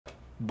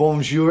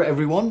Bonjour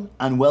everyone,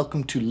 and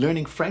welcome to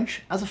Learning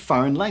French as a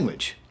Foreign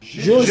Language.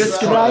 Je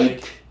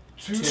strike,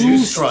 tu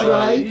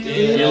strike,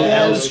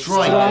 il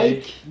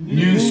strike,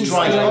 nous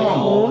strike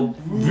on,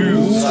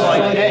 vous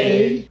strike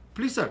a.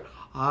 Please, sir,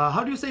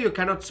 how do you say you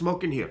cannot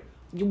smoke in here?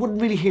 You wouldn't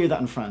really hear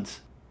that in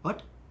France.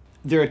 What?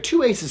 There are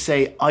two ways to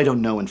say I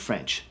don't know in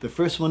French. The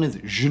first one is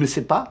je ne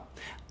sais pas,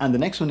 and the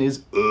next one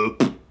is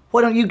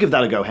Why don't you give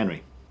that a go,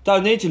 Henry?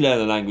 Don't need to learn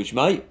the language,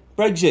 mate.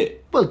 Brexit.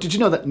 Well, did you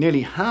know that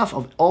nearly half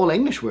of all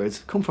English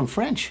words come from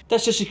French?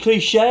 That's just a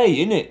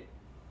cliche, isn't it?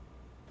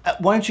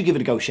 Why don't you give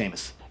it a go,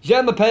 Seamus?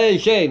 Je m'appelle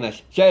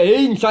Seamus.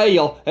 J'ai une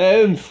sœur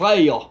et un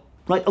frère.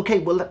 Right, okay,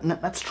 well,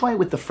 let's try it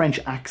with the French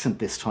accent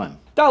this time.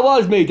 That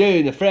was me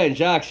doing the French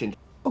accent.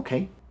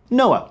 Okay.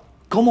 Noah,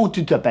 comment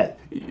tu t'appelles?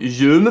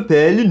 Je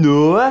m'appelle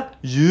Noah.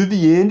 Je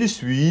viens de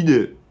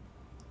Sweden.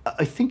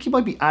 I think you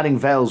might be adding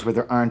vowels where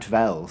there aren't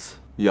vowels.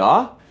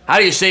 Yeah? How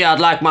do you say I'd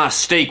like my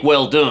steak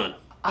well done?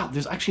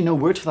 There's actually no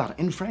word for that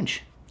in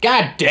French.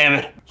 God damn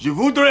it! Je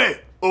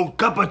voudrais un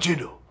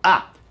cappuccino.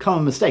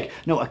 Common mistake.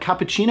 No, a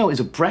cappuccino is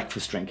a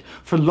breakfast drink.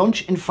 For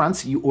lunch in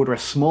France, you order a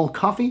small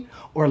coffee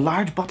or a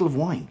large bottle of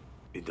wine.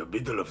 In the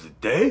middle of the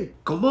day?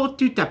 Comment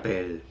tu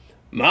t'appelles?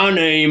 My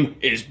name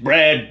is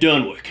Brad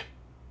Dunwick.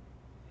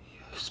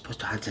 You're supposed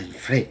to answer in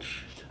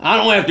French. I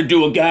don't have to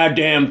do a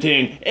goddamn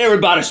thing.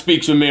 Everybody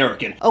speaks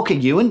American. Okay,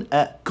 Ewan,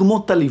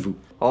 comment allez-vous?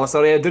 Oh,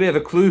 sorry, I didn't have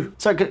a clue.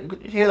 Sorry, could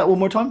you hear that one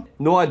more time?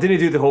 No, I didn't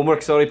do the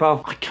homework, sorry,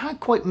 pal. I can't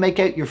quite make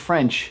out your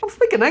French. I'm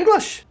speaking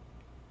English.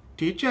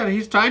 Teacher,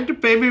 he's trying to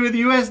pay me with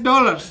US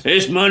dollars.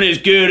 This money's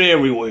good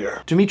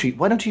everywhere. Dimitri,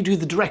 why don't you do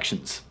the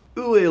directions?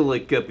 Où est la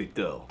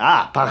capitale?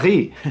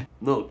 Paris.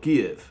 No,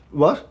 Kiev.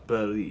 What?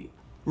 Paris.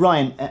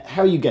 Ryan,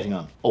 how are you getting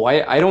on? Oh,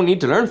 I don't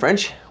need to learn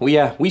French.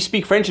 We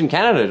speak French in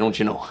Canada, don't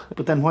you know?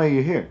 But then why are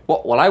you here?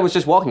 Well, I was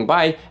just walking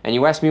by, and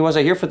you asked me was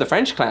I here for the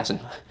French class, and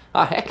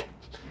heck,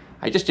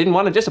 I just didn't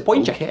want to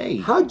disappoint you. Okay.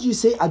 How do you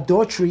say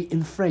adultery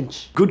in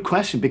French? Good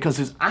question, because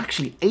there's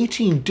actually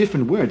 18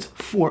 different words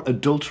for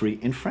adultery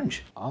in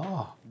French.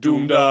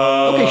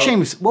 Doom-da. Okay,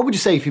 Seamus, what would you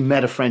say if you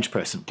met a French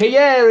person?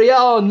 Thierry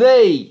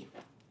Henry.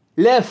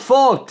 Le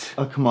font.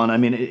 Oh, come on, I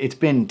mean, it's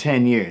been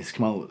 10 years.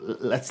 Come on,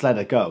 let's let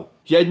it go.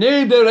 Je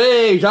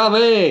n'aimerai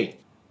jamais.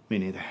 Me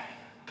neither.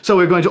 So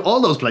we're going to all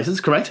those places,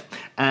 correct?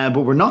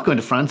 But we're not going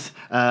to France,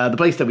 the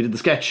place that we did the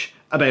sketch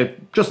about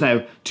just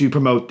now to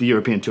promote the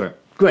European tour.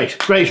 Great,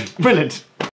 brilliant.